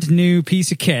brand new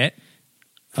piece of kit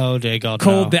Oh dear God!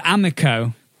 called the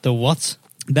Amico. The what?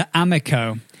 The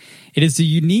Amico. It is a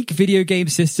unique video game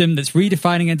system that's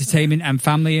redefining entertainment and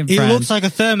family and It friends. looks like a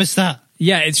thermostat.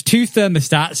 Yeah, it's 2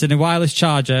 thermostats and a wireless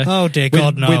charger. Oh, dear with,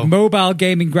 God, no. With mobile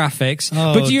gaming graphics.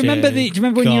 Oh, but do you remember dear Do you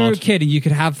remember when you were a God. kid and you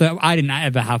could have the? I didn't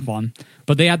ever have one,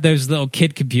 but they had those little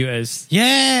kid computers.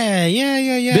 Yeah.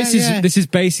 This is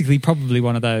basically probably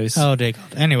one of those. Oh, dear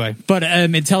God. Anyway. But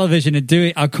in television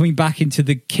are coming back into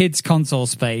the kids console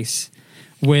space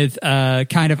with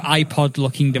kind of iPod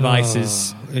looking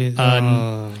devices.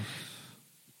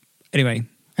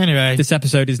 Anyway. This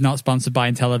episode is not sponsored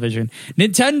by Intellivision.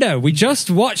 Nintendo, we just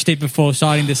watched it before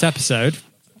starting this episode.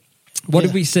 What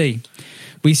did we see?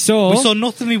 We saw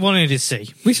nothing we wanted to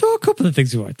see. We saw a couple of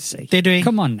things we wanted to see. Did we?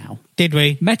 Come on now. Did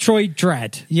we? Metroid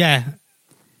Dread. Yeah.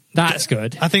 That's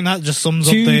good. I think that just sums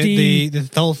up the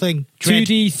whole thing. Dread.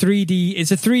 2D, 3D. It's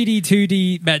a 3D,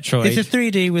 2D Metroid. It's a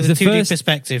 3D with a 2D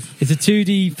perspective. It's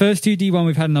a first 2D one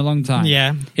we've had in a long time.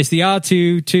 Yeah. It's the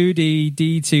R2, 2D,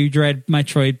 D2 Dread,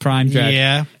 Metroid Prime Dread.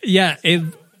 Yeah. Yeah,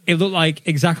 it looked like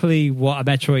exactly what a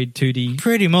Metroid 2D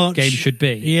pretty much game should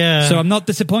be. Yeah. So I'm not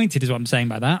disappointed is what I'm saying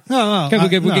by that. No.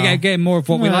 Okay, we're getting more of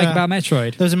what we like about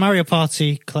Metroid. There's a Mario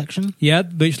Party collection. Yeah,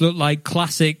 which looked like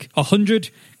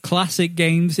 100 classic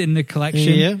games in the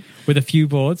collection. Yeah. With a few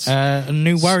boards. A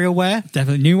new WarioWare.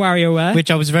 Definitely new WarioWare. Which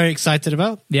I was very excited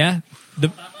about. Yeah.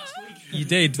 You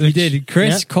did.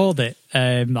 Chris called it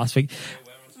last week.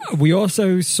 We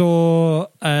also saw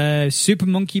Super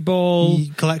Monkey Ball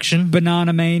collection,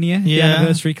 Banana Mania, the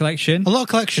anniversary collection. A lot of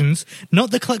collections. Not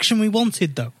the collection we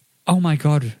wanted, though. Oh my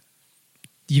God.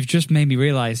 You've just made me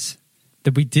realise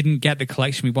that we didn't get the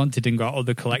collection we wanted and got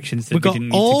other collections that we didn't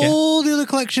need to get. All the other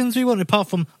collections we wanted, apart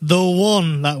from the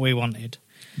one that we wanted.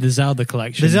 The Zelda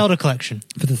collection. The Zelda collection.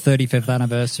 For the 35th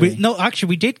anniversary.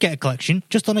 We did get a collection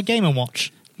just on a Game &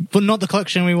 Watch, but not the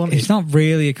collection we wanted. It's not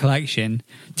really a collection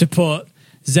to put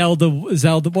Zelda, what is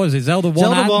it? Zelda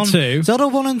 1 and 2. Zelda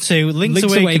 1 and 2, Link's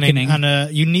Awakening, and a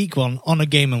unique one on a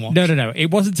Game & Watch. No. It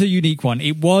wasn't a unique one.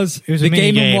 It was a the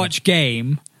mini Game & Watch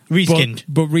game. Reskinned.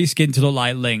 But reskinned to look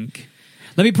like Link.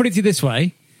 Let me put it to you this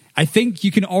way. I think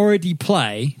you can already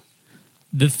play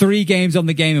the 3 games on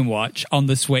the Game & Watch on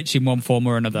the Switch in one form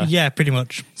or another. Yeah, pretty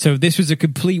much. So this was a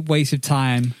complete waste of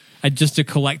time and just a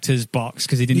collector's box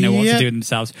because they didn't know what to do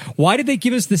themselves. Why did they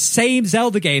give us the same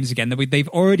Zelda games again that they've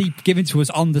already given to us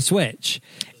on the Switch?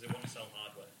 Because they want to sell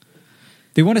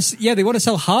hardware. They want to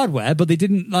sell hardware, but they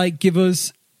didn't give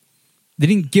us. They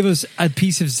didn't give us a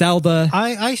piece of Zelda.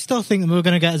 I still think that we're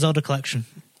going to get a Zelda collection.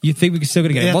 You think we're still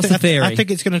going to get it? What's the theory? I think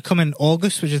it's going to come in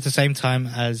August, which is the same time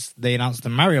as they announced the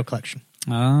Mario collection.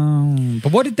 Oh,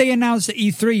 but what did they announce at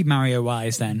E3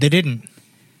 Mario-wise then? They didn't.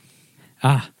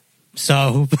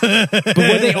 So, but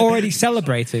were they already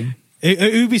celebrating?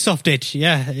 Ubisoft did.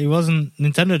 Yeah, it wasn't.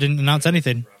 Nintendo didn't announce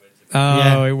anything.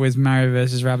 Oh, It was Mario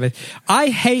versus Rabbids. I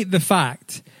hate the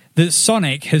fact that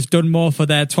Sonic has done more for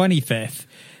their 25th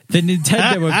than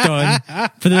Nintendo have done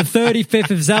for the 35th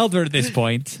of Zelda at this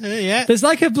point. Yeah. There's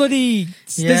like a bloody...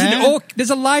 There's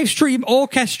a live stream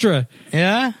orchestra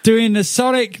doing the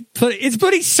Sonic... It's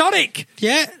bloody Sonic!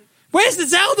 Yeah. Where's the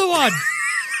Zelda one?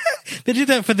 They did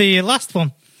that for the last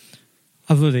one.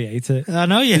 I bloody hate it. I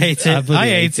know you hate it. I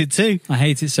hate it too. I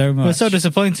hate it so much. We're so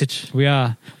disappointed. We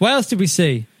are. What else did we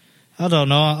see? I don't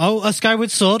know. Oh, a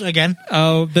Skyward Sword again.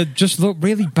 Oh, that just looked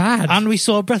really bad. And we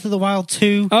saw Breath of the Wild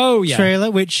 2 trailer,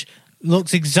 which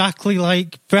looks exactly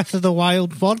like Breath of the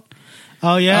Wild 1.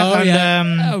 Oh,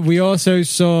 yeah. We also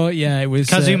saw, it was...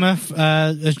 Kazuma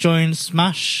has joined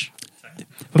Smash.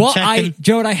 What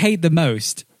I hate the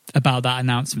most about that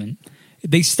announcement,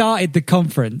 they started the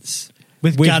conference...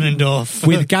 With Ganondorf.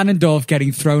 With Ganondorf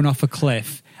getting thrown off a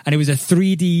cliff. And it was a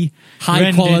 3D,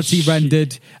 high-quality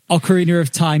rendered Ocarina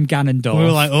of Time Ganondorf. We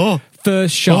were like,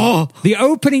 First shot. The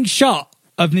opening shot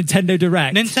of Nintendo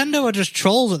Direct. Nintendo are just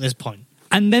trolls at this point.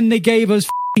 And then they gave us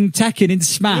f***ing Tekken in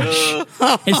Smash.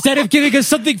 Instead of giving us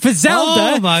something for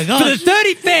Zelda. Oh my God. For the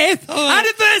 35th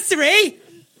anniversary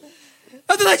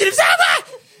of The Legend of Zelda!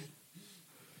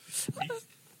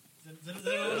 Does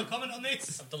anyone want to comment on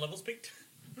this? Have the levels peaked?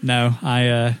 No,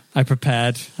 I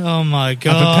prepared. Oh my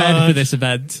God. I prepared for this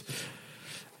event.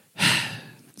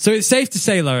 So it's safe to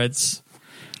say, Lawrence,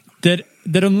 that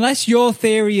unless your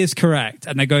theory is correct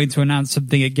and they're going to announce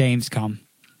something at Gamescom,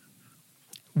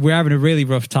 we're having a really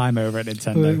rough time over at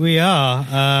Nintendo. We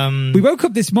are. We woke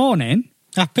up this morning.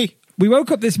 Happy. We woke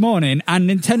up this morning and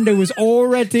Nintendo was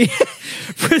already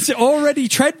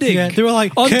trending. Yeah, they were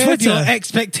like, on curb Twitter. your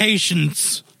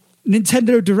expectations.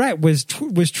 Nintendo Direct was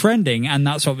trending, and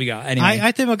that's what we got. Anyway,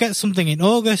 I think we'll get something in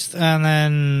August, and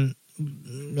then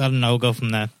I don't know, we'll go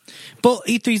from there. But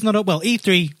E3's not up. Well,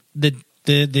 E3,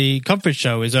 the conference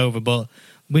show is over, but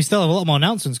we still have a lot more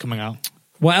announcements coming out.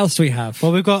 What else do we have?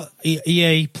 Well, we've got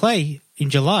EA Play in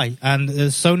July, and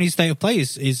Sony's State of Play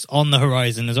is on the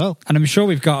horizon as well. And I'm sure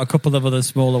we've got a couple of other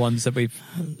smaller ones that we've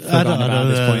forgotten about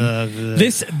at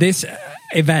this point. This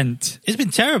event, it's been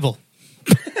terrible.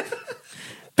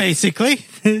 Basically,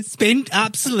 it's been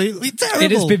absolutely terrible.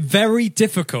 it has been very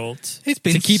difficult It's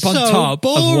been to keep on so top of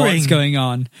boring. what's going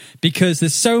on because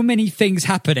there's so many things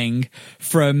happening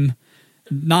from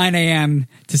 9 a.m.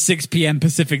 to 6 p.m.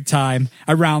 Pacific time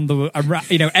around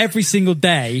every single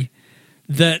day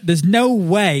that there's no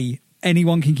way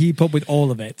anyone can keep up with all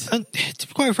of it. And to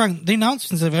be quite frank, the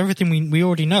announcements of everything we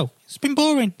already know, it's been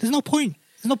boring. There's no point.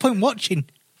 There's no point watching.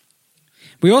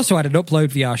 We also had an Upload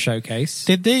VR showcase.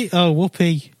 Did they? Oh,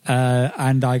 whoopee.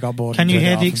 And I got bored. Can and you turned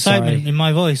hear it the off, I'm sorry. excitement in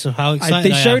my voice of how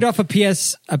excited They I showed am? off a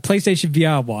PlayStation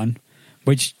VR one,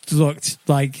 which looked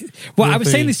like... Well, I was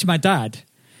Whoopee. saying this to my dad,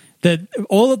 that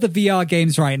all of the VR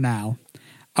games right now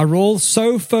are all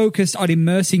so focused on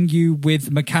immersing you with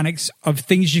mechanics of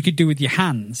things you could do with your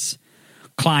hands.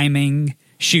 Climbing,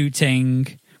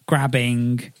 shooting,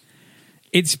 grabbing.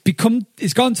 It's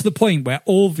gone to the point where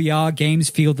all VR games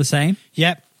feel the same.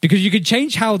 Yep. Because you can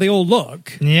change how they all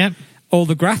look, Yep. all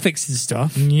the graphics and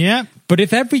stuff. Yep. But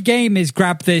if every game is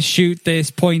grab this, shoot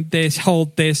this, point this,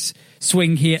 hold this,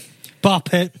 swing here,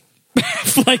 Bop it.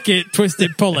 flick it, twist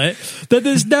it, pull it, then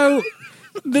there's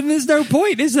no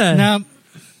point, is there? Now,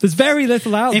 There's very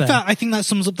little out in there. fact, I think that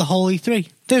sums up the whole E3.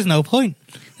 There's no point.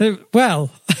 Well,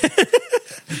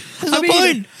 There's no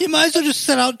point. You might as well just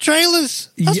set out trailers.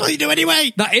 That's what you do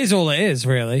anyway. that is all it is,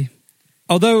 really.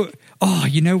 Although,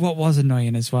 you know what was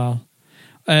annoying as well?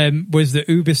 Was the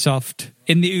Ubisoft,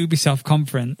 in the Ubisoft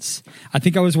conference, I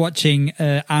think I was watching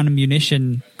Anna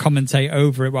Munition commentate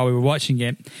over it while we were watching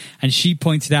it, and she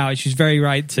pointed out, she was very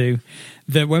right too,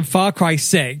 that when Far Cry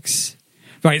 6...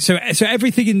 Right, so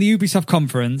everything in the Ubisoft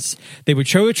conference, they would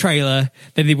show a trailer,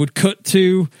 then they would cut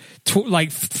to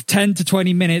 10 to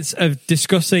 20 minutes of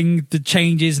discussing the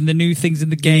changes and the new things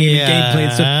in the game and gameplay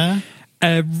and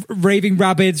stuff. Raving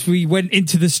Rabbids, we went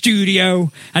into the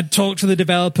studio and talked to the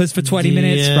developers for 20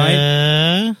 minutes,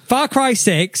 right? Far Cry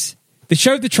 6, they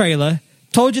showed the trailer,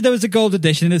 told you there was a gold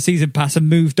edition in the season pass and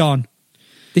moved on.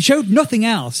 They showed nothing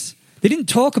else. They didn't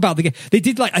talk about the game. They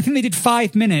did I think they did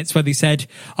 5 minutes where they said,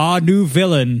 our new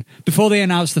villain, before they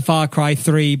announced the Far Cry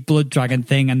 3 Blood Dragon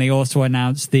thing, and they also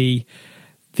announced the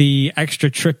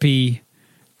extra trippy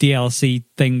DLC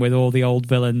thing with all the old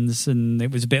villains, and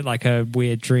it was a bit like a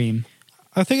weird dream.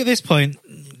 I think at this point,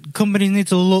 companies need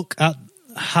to look at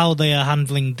how they are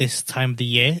handling this time of the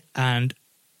year and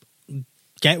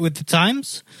get with the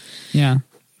times, Yeah.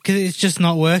 because it's just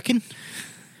not working.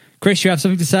 Chris, you have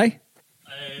something to say?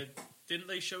 Didn't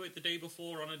they show it the day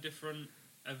before on a different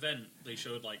event? They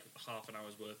showed like half an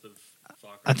hour's worth of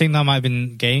Far Cry. I think that might have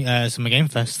been Summer Game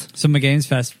Fest. Summer Games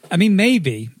Fest. I mean,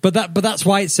 maybe, but that's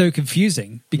why it's so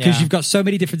confusing, because Yeah. you've got so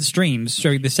many different streams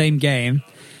showing the same game.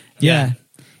 Yeah.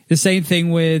 The same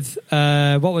thing with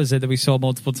what was it that we saw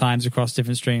multiple times across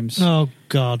different streams? Oh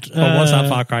God! Or was that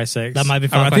Far Cry 6? That might be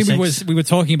Far I Cry think 6. we were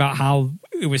talking about how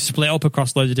it was split up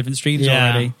across loads of different streams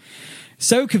Yeah. already.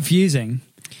 So confusing.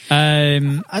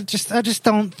 I just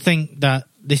don't think that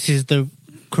this is the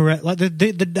correct. Like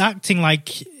the acting like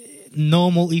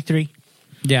normal E3,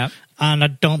 Yeah. and I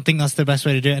don't think that's the best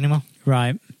way to do it anymore.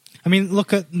 Right. I mean,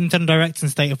 look at Nintendo Direct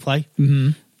and State of Play. Mm-hmm.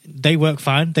 They work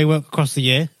fine. They work across the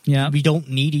year. Yeah. We don't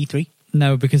need E3.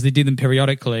 No, because they do them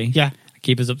periodically. Yeah.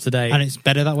 Keep us up to date. And it's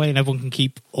better that way, and everyone can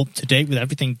keep up to date with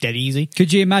everything dead easy.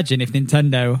 Could you imagine if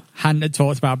Nintendo hadn't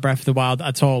talked about Breath of the Wild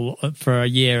at all for a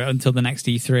year until the next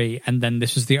E3, and then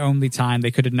this was the only time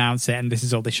they could announce it, and this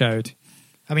is all they showed?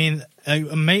 I mean,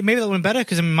 maybe that would have been better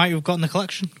because it might have gotten the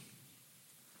collection.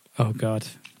 Oh, God.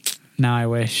 Now I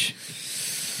wish.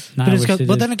 Now But, I wish they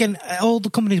but did. then again, all the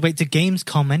companies wait to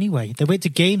Gamescom anyway. They wait to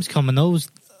Gamescom, and those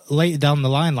later down the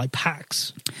line, like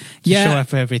PAX, to Yeah. show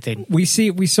off everything. We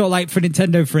saw like for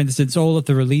Nintendo, for instance, all of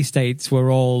the release dates were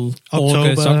all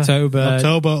August, October,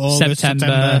 August,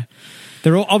 September.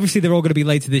 They're all going to be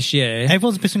later this year.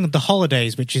 Everyone's missing the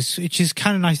holidays, which is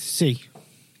kind of nice to see.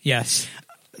 Yes.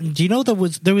 Do you know there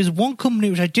was one company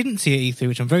which I didn't see at E3,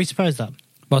 which I'm very surprised at?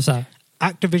 What's that?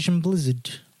 Activision Blizzard.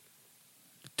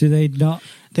 Do they not?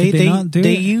 They did not do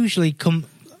it? usually come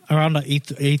around at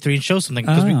E3 and show something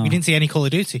because Oh. we didn't see any Call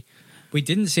of Duty. We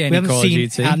didn't see We any haven't Call of seen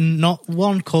Duty. not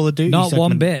one Call of Duty. Not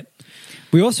one segment. bit.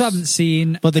 We also haven't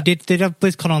seen. But they did have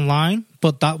BlizzCon online,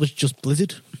 but that was just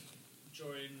Blizzard.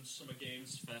 During Summer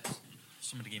Games Fest.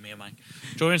 Somebody give me a mic.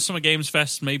 During Summer Games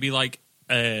Fest, maybe like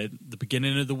the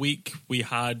beginning of the week, we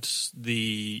had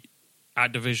the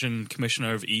Activision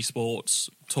Commissioner of Esports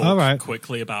talk All right.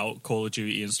 quickly about Call of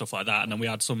Duty and stuff like that, and then we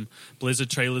had some Blizzard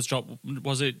trailers drop.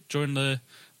 Was it during the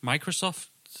Microsoft.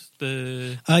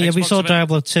 The yeah, we Xbox saw event?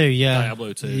 Diablo 2. Yeah,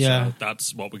 Diablo 2. Yeah, So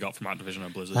that's what we got from Activision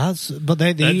and Blizzard. but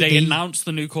They announced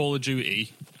the new Call of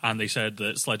Duty, and they said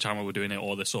that Sledgehammer were doing it,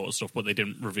 all this sort of stuff, but they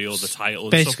didn't reveal the title.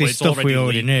 And Basically stuff, but stuff we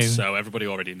already leaked, knew. So everybody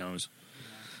already knows.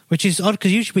 which is odd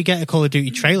because usually we get a Call of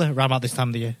Duty trailer around about this time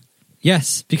of the year.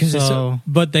 Yes, because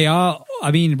but they are.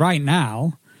 I mean, right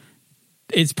now,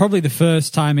 it's probably the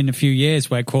first time in a few years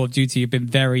where Call of Duty have been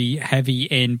very heavy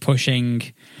in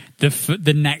pushing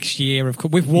the next year with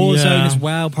Warzone as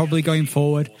well. Probably going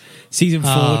forward, Season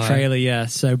 4 trailer. Yeah.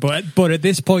 So, but at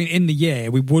this point in the year,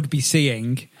 we would be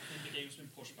seeing. The game's been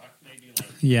pushed back, maybe like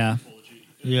Yeah. Call of Duty.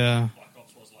 Yeah. Black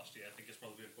Ops was last year. I think it's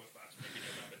probably been pushed back to maybe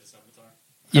November, December time.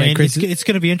 Yeah, I mean, Chris, it's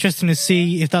going to be interesting to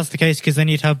see if that's the case because then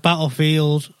you'd have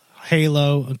Battlefield,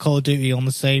 Halo, and Call of Duty on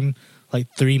the same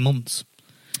 3 months.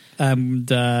 and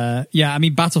yeah, I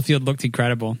mean, Battlefield looked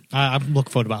incredible. I'm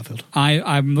looking forward to Battlefield.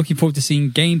 I'm looking forward to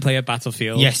seeing gameplay at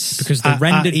Battlefield. Yes, because the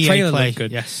rendered EA trailer Play, looked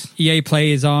good. yes. EA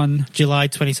Play is on. July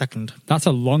 22nd. That's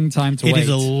a long time to It wait. is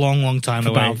a long, long time for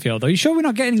away. Battlefield. Are you sure we're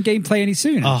not getting gameplay any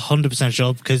sooner? 100%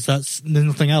 sure because there's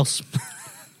nothing else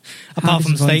apart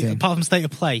from state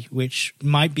of play, which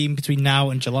might be in between now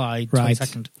and July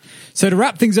 22nd. So to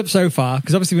wrap things up so far,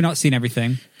 because obviously we've not seen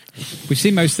everything, we've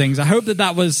seen most things. I hope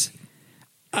that was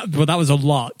that was a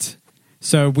lot.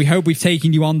 So we hope we've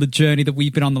taken you on the journey that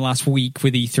we've been on the last week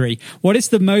with E3. What is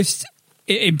the most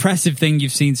impressive thing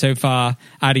you've seen so far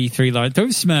at E3, Lauren?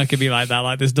 Don't smirk at me like that,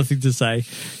 like there's nothing to say.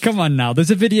 Come on now,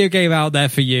 there's a video game out there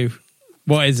for you.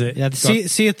 What is it? Yeah,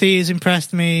 Sea of Thieves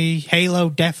impressed me. Halo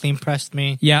definitely impressed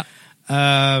me. Yeah.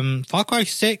 Far Cry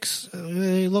 6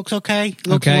 looks okay. It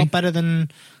looks a lot better than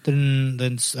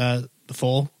the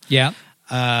 4. Yeah.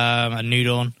 A New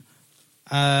Dawn.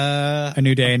 A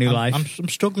New Day, a New Life. I'm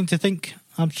struggling to think.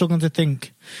 I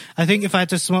think if I had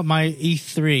to sum up my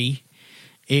E3,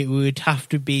 it would have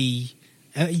to be.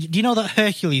 Do you know that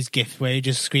Hercules gif where he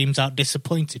just screams out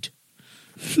disappointed?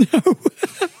 No.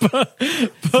 but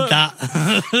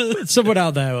that someone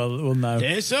out there will know.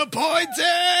 Disappointed.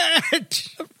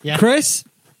 Yeah. Chris?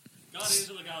 Guardians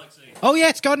of the Galaxy. Oh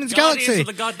yes, Guardians of the Galaxy. Guardians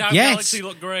of the goddamn yes. Galaxy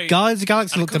look great. Guardians of the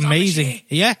Galaxy And it looked comes out this amazing. year.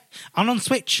 Yeah, and on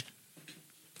Switch.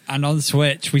 And on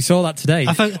Switch. We saw that today.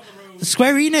 I thought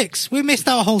Square Enix. We missed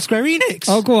out a whole Square Enix.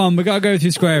 Oh, go on. We got to go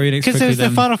through Square Enix because quickly there's the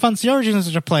then. Final Fantasy Origins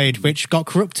that I played, which got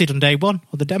corrupted on day one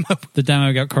of the demo. The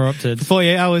demo got corrupted.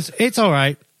 48 hours. It's all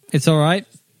right. It's all right.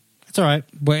 It's all right.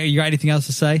 Wait, you got anything else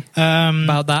to say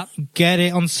about that? Get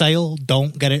it on sale.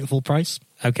 Don't get it at full price.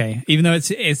 Okay. Even though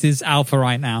it is alpha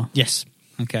right now. Yes.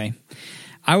 Okay.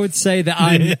 I would say that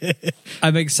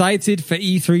I'm excited for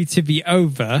E3 to be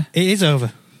over. It is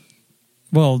over.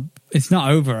 Well, it's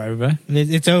not over.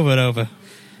 It's over.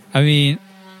 I mean,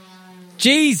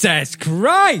 Jesus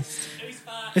Christ!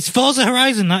 It's Forza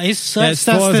Horizon. That is. That's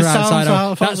the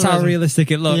sound. That's how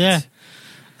realistic it looked. Yeah.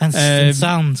 And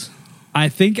sounds. I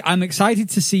think I'm excited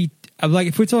to see. Like,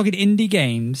 if we're talking indie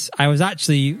games, I was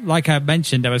actually, like I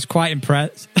mentioned, I was quite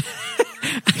impressed.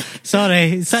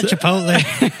 Sorry, it's such Chipotle.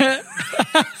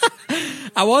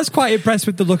 I was quite impressed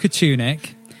with the look of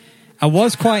Tunic. I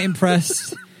was quite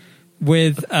impressed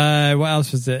with what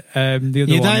else was it? The other You're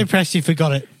one. that impressed you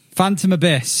forgot it. Phantom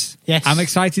Abyss. Yes. I'm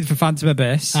excited for Phantom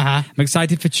Abyss. Uh-huh. I'm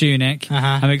excited for Tunic.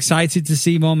 Uh-huh. I'm excited to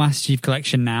see more Master Chief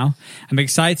Collection now. I'm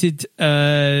excited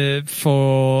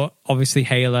for obviously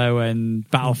Halo and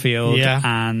Battlefield. Yeah.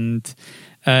 And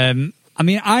I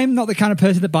mean, I'm not the kind of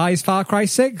person that buys Far Cry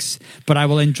 6, but I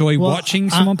will enjoy watching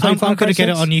someone play Far Cry 6. I'm going to get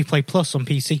it on Uplay Plus on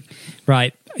PC.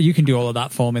 Right. You can do all of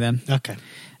that for me then. Okay.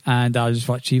 And I'll just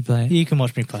watch you play. You can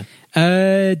watch me play.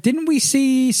 Didn't we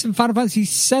see some Final Fantasy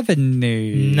 7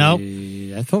 news? Nope.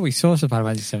 I thought we saw some Final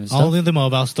Fantasy 7 stuff. All the other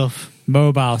mobile stuff.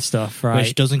 Mobile stuff, right.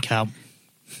 Which doesn't count.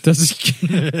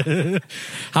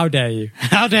 How dare you?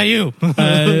 How dare you?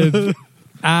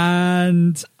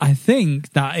 And I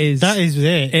think that is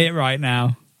it right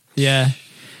now. Yeah.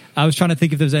 I was trying to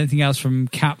think if there was anything else from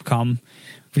Capcom.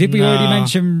 Did we already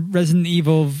mention Resident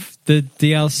Evil, the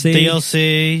DLC?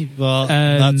 DLC, well,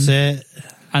 that's it.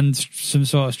 And some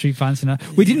sort of Street Fighter.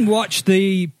 We didn't watch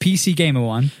the PC Gamer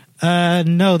one.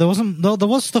 No, there wasn't. No, there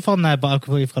was stuff on there, but I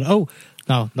completely forgot. Oh,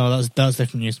 no, that's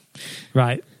different news.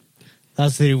 Right.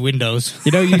 That's the Windows.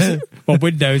 You know, what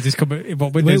Windows is coming?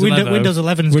 What Windows 11? Windows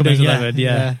 11 is Windows coming.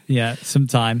 11, yeah,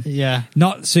 sometime. Yeah,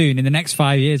 not soon. In the next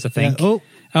 5 years, I think. Yeah.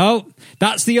 Oh,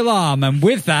 that's the alarm, and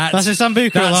with that, that's a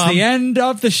Sambuca alarm. That's the end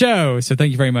of the show. So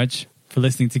thank you very much for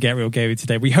listening to Get Real Gaming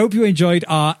today. We hope you enjoyed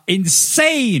our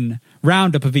insane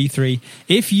roundup of E3.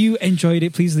 If you enjoyed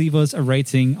it, please leave us a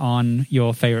rating on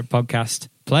your favorite podcast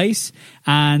place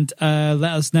and let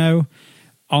us know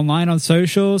online on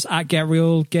socials at Get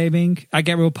Real Gaming, at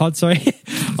Get Real Pod, sorry,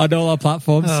 on all our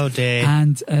platforms. Oh, dear.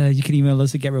 And you can email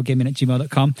us at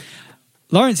getrealgaming@gmail.com.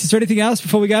 Lawrence, is there anything else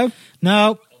before we go?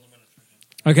 No.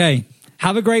 Okay.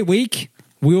 Have a great week.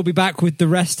 We will be back with the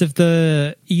rest of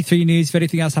the E3 news if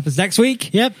anything else happens next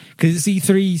week. Yep. Because it's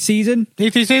E3 season.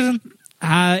 E3 season.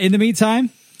 In the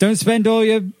meantime, don't spend all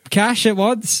your cash at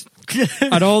once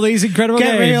on all these incredible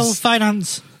Get games. Real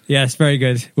Finance. Yes, very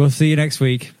good. We'll see you next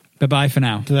week. Bye-bye for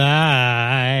now.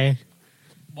 Bye.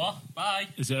 What? Bye.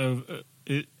 Is it?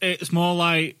 It's more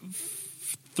like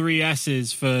 3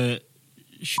 S's for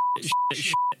shit.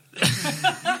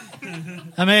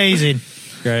 Amazing.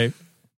 Great.